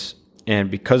place.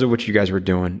 And because of what you guys were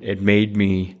doing, it made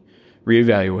me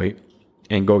reevaluate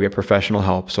and go get professional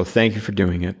help. So thank you for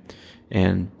doing it.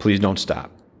 And please don't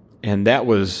stop. And that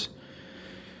was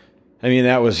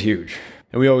huge.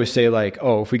 And we always say like,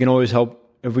 oh, if we can only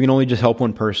just help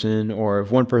one person, or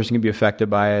if one person can be affected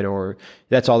by it, or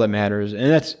that's all that matters.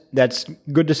 And that's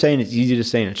good to say, and it's easy to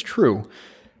say, and it's true.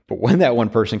 But when that one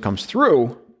person comes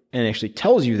through and actually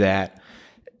tells you that,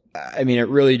 I mean,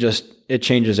 it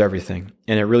changes everything.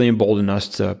 And it really emboldened us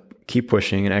to keep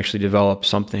pushing and actually develop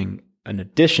something in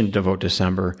addition to Devote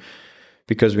December,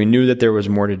 because we knew that there was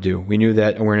more to do. We knew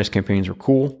that awareness campaigns were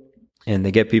cool and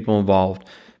they get people involved,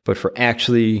 but for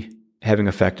actually having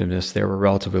effectiveness, they were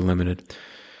relatively limited.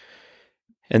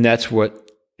 And that's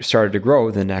what started to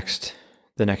grow the next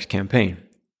campaign.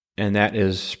 And that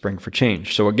is Spring for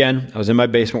Change. So again, I was in my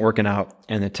basement working out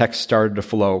and the text started to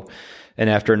flow. And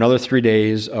after another 3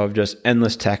 days of just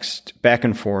endless text back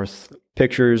and forth,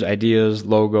 pictures, ideas,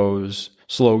 logos,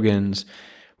 slogans,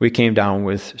 we came down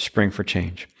with Spring for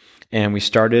Change. And we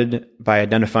started by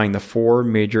identifying the 4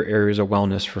 major areas of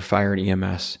wellness for fire and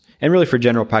EMS, and really for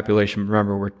general population.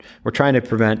 Remember, we're trying to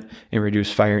prevent and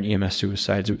reduce fire and EMS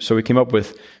suicides. So we came up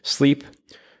with sleep,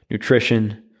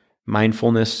 nutrition,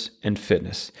 mindfulness, and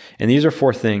fitness. And these are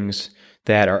 4 things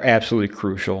that are absolutely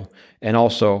crucial and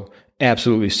also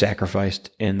absolutely sacrificed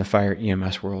in the fire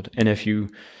EMS world. And if you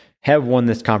have one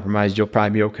that's compromised, you'll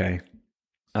probably be okay.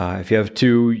 If you have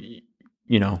 2,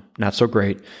 not so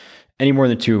great. Any more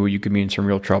than 2, you could be in some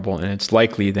real trouble. And it's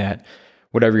likely that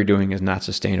whatever you're doing is not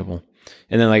sustainable.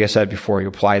 And then, like I said before, you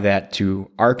apply that to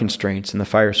our constraints in the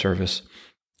fire service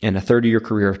and a 30-year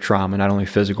career of trauma, not only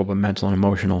physical, but mental and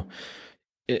emotional.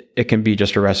 It can be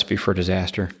just a recipe for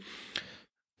disaster.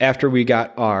 After we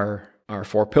got our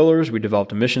 4 pillars, we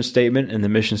developed a mission statement, and the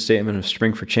mission statement of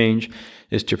Spring for Change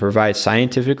is to provide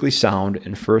scientifically sound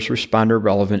and first responder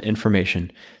relevant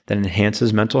information that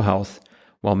enhances mental health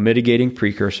while mitigating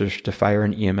precursors to fire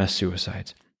and EMS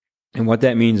suicides. And what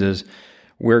that means is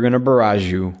we're going to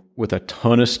barrage you with a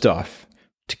ton of stuff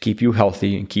to keep you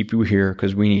healthy and keep you here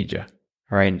because we need you.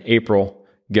 All right, in April,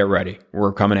 get ready.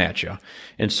 We're coming at you.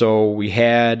 And so we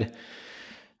had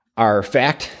our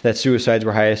fact that suicides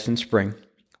were highest in spring.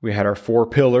 We had our 4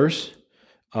 pillars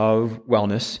of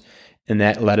wellness, and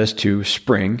that led us to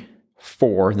spring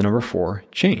 4, the number 4,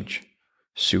 change.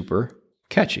 Super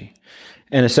catchy.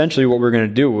 And essentially what we're going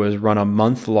to do was run a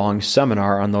month-long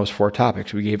seminar on those 4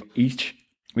 topics. We gave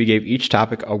each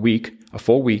topic a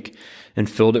full week, and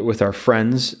filled it with our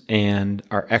friends and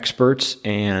our experts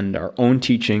and our own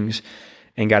teachings,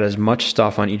 and got as much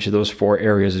stuff on each of those 4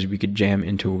 areas as we could jam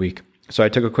into a week. So I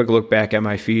took a quick look back at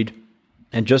my feed,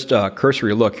 and just a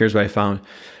cursory look, here's what I found.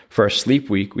 For our sleep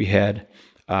week, we had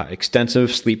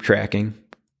extensive sleep tracking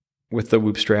with the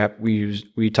Whoop strap.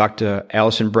 We talked to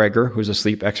Allison Breger, who's a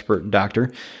sleep expert and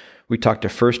doctor. We talked to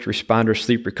first responder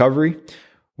sleep recovery.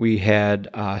 We had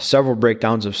several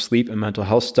breakdowns of sleep and mental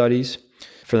health studies.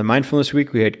 For the mindfulness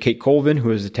week, we had Kate Colvin,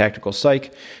 who is a tactical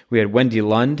psych. We had Wendy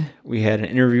Lund. We had an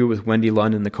interview with Wendy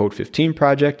Lund in the Code 15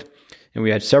 project. And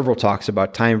we had several talks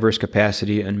about time versus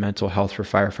capacity and mental health for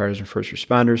firefighters and first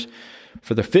responders.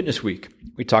 For the fitness week,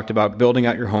 we talked about building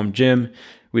out your home gym.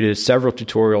 We did several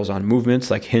tutorials on movements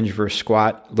like hinge versus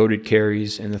squat, loaded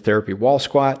carries, and the therapy wall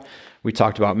squat. We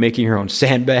talked about making your own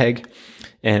sandbag,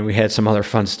 and we had some other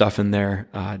fun stuff in there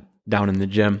down in the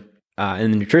gym.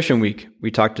 In the nutrition week,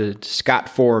 we talked to Scott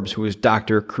Forbes, who is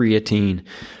Dr. Creatine.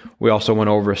 We also went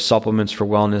over supplements for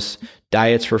wellness,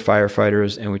 diets for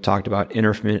firefighters, and we talked about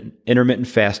intermittent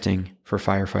fasting for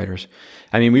firefighters.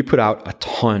 I mean, we put out a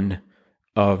ton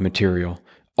of material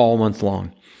all month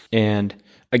long. And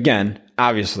again,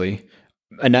 obviously,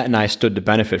 Annette and I stood to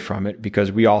benefit from it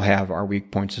because we all have our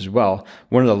weak points as well.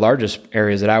 One of the largest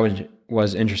areas that I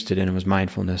was interested in was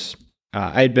mindfulness.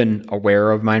 I had been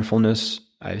aware of mindfulness.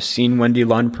 I've seen Wendy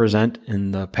Lund present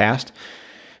in the past,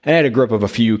 and I had a grip of a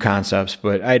few concepts,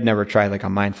 but I had never tried like a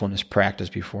mindfulness practice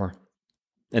before.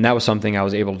 And that was something I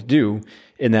was able to do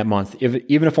in that month.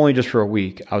 Even if only just for a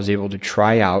week, I was able to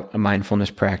try out a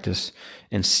mindfulness practice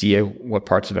and see what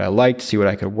parts of it I liked, see what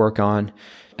I could work on.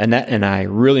 And I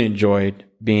really enjoyed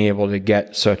being able to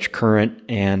get such current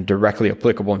and directly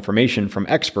applicable information from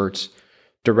experts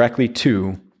directly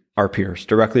to our peers,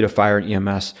 directly to fire and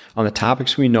EMS on the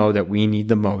topics we know that we need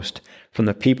the most, from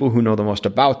the people who know the most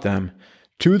about them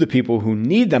to the people who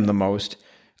need them the most.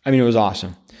 I mean, it was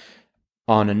awesome.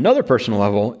 On another personal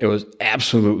level, it was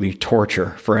absolutely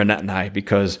torture for Annette and I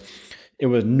because it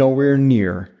was nowhere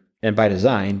near, and by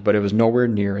design, but it was nowhere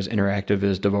near as interactive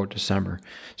as Devote December.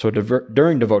 So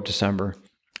during Devote December,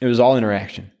 it was all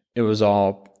interaction. It was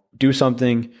all do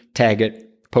something, tag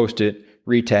it, post it,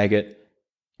 re-tag it,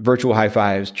 virtual high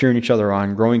fives, cheering each other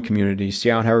on, growing communities, see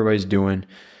how everybody's doing,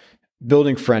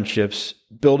 building friendships,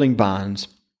 building bonds,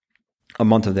 a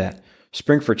month of that.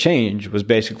 Spring for Change was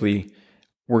basically,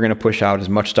 we're going to push out as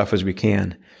much stuff as we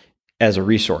can as a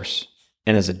resource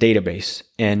and as a database.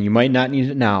 And you might not need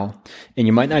it now, and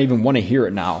you might not even want to hear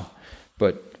it now,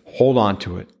 but hold on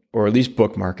to it, or at least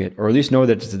bookmark it, or at least know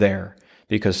that it's there,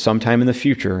 because sometime in the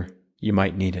future, you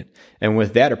might need it. And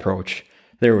with that approach,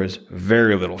 there was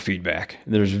very little feedback.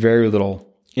 There's very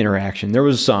little interaction. There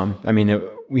was some. I mean,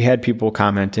 we had people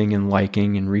commenting and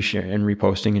liking and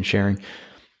reposting and sharing.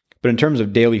 But in terms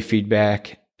of daily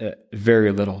feedback,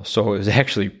 very little. So it was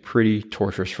actually pretty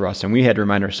torturous for us. And we had to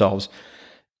remind ourselves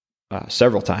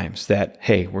several times that,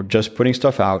 hey, we're just putting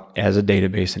stuff out as a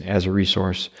database and as a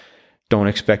resource. Don't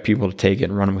expect people to take it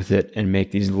and run with it and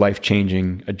make these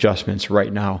life-changing adjustments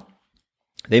right now.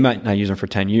 They might not use them for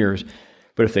 10 years,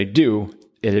 but if they do,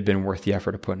 it had been worth the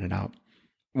effort of putting it out.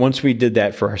 Once we did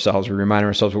that for ourselves, we reminded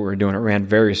ourselves what we were doing. It ran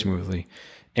very smoothly.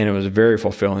 And it was very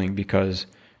fulfilling because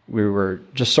we were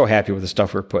just so happy with the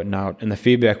stuff we were putting out. And the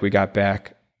feedback we got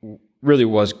back really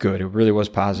was good. It really was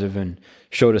positive and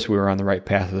showed us we were on the right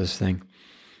path of this thing.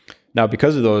 Now,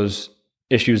 because of those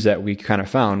issues that we kind of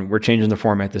found, we're changing the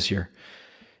format this year.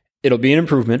 It'll be an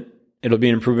improvement. It'll be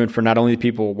an improvement for not only the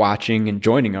people watching and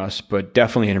joining us, but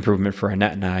definitely an improvement for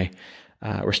Annette and I.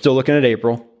 We're still looking at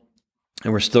April,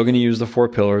 and we're still going to use the 4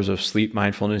 pillars of sleep,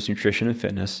 mindfulness, nutrition, and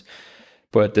fitness.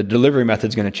 But the delivery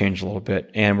method's going to change a little bit,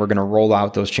 and we're going to roll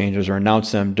out those changes or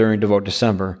announce them during Devote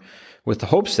December with the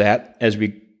hopes that as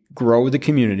we grow the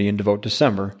community in Devote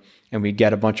December and we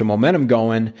get a bunch of momentum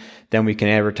going, then we can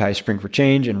advertise Spring for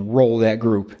Change and roll that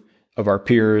group of our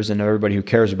peers and everybody who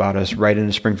cares about us right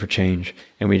into Spring for Change.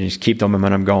 And we just keep the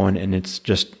momentum going, and it's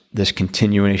just this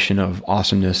continuation of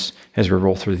awesomeness as we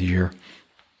roll through the year.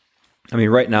 I mean,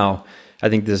 right now, I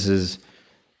think this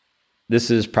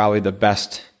is probably the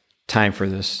best time for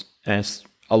this, and it's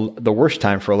the worst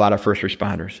time for a lot of first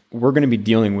responders. We're going to be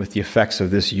dealing with the effects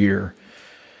of this year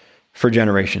for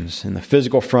generations in the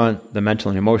physical front, the mental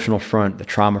and emotional front, the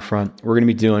trauma front. We're going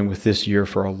to be dealing with this year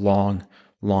for a long,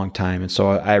 long time. And so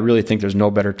I really think there's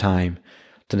no better time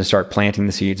than to start planting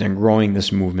the seeds and growing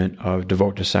this movement of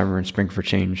Devote December and Spring for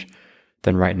Change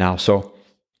than right now. So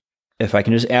if I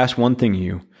can just ask one thing of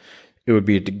you, it would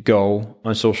be to go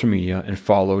on social media and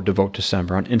follow Devote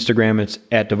December. On Instagram, it's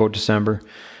at Devote December.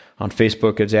 On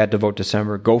Facebook, it's at Devote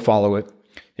December. Go follow it.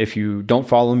 If you don't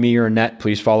follow me or Annette,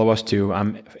 please follow us too.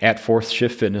 I'm at 4th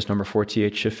Shift Fitness, number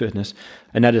 4TH Shift Fitness.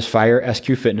 Annette is Fire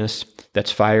SQ Fitness.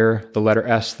 That's Fire, the letter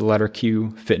S, the letter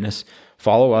Q, Fitness.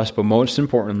 Follow us, but most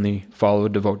importantly, follow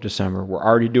Devote December. We're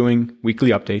already doing weekly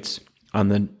updates on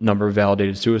the number of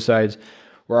validated suicides.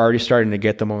 We're already starting to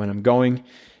get the momentum going.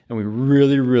 And we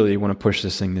really, really want to push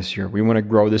this thing this year. We want to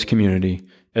grow this community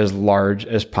as large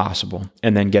as possible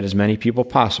and then get as many people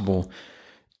possible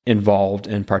involved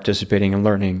in participating and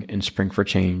learning in Spring for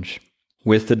Change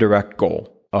with the direct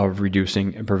goal of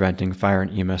reducing and preventing fire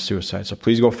and EMS suicide. So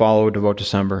please go follow Devote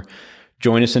December.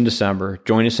 Join us in December.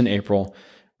 Join us in April.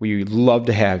 We love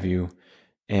to have you.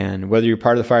 And whether you're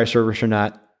part of the fire service or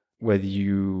not, whether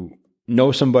you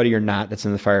know somebody or not that's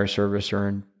in the fire service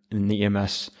or in the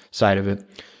EMS side of it,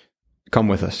 come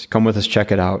with us. Come with us,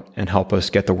 check it out, and help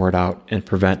us get the word out and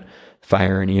prevent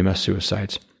fire and EMS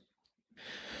suicides.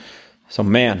 So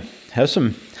man, has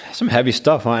some heavy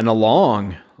stuff, huh? And a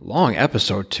long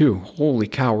episode too. Holy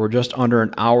cow, we're just under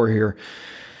an hour here.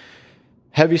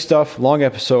 Heavy stuff, long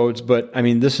episodes, but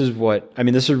this is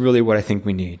really what I think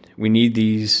we need. We need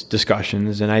these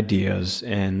discussions and ideas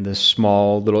and this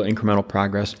small little incremental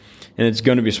progress. And it's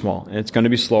going to be small and it's going to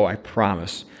be slow, I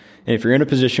promise. And if you're in a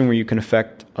position where you can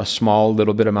affect a small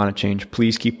little bit amount of change,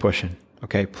 please keep pushing.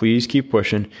 Okay, please keep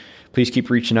pushing. Please keep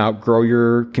reaching out. Grow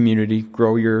your community.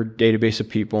 Grow your database of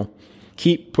people.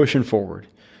 Keep pushing forward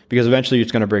because eventually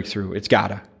it's going to break through. It's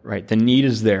gotta, right? The need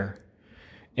is there.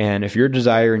 And if your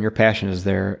desire and your passion is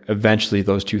there, eventually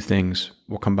those two things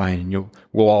will combine and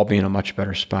we'll all be in a much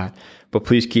better spot. But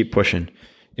please keep pushing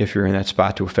if you're in that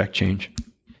spot to affect change.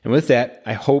 And with that,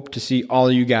 I hope to see all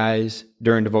of you guys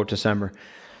during Devote December.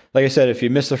 Like I said, if you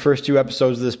missed the first 2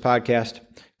 episodes of this podcast,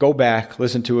 go back,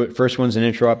 listen to it. First one's an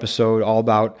intro episode all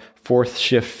about 4th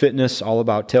Shift Fitness, all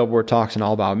about Tailboard Talks and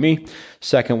all about me.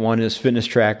 Second one is fitness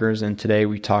trackers. And today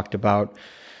we talked about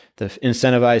the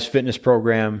incentivized fitness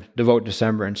program, Devote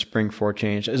December, and Spring for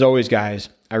Change. As always, guys,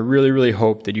 I really, really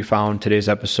hope that you found today's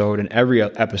episode and every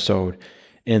episode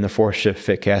in the 4th Shift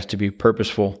Fitcast to be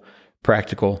purposeful,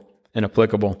 practical, and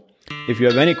applicable. If you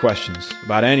have any questions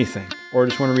about anything or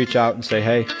just want to reach out and say,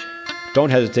 hey, don't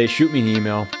hesitate, shoot me an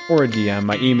email or a DM.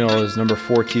 My email is number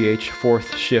 4th,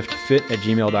 4th Shift Fit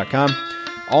 @gmail.com.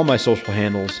 All my social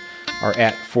handles are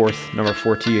at 4th, number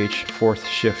 4th, 4th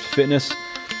Shift Fitness.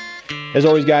 As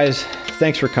always, guys,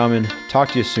 thanks for coming. Talk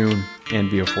to you soon and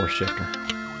be a 4th shifter.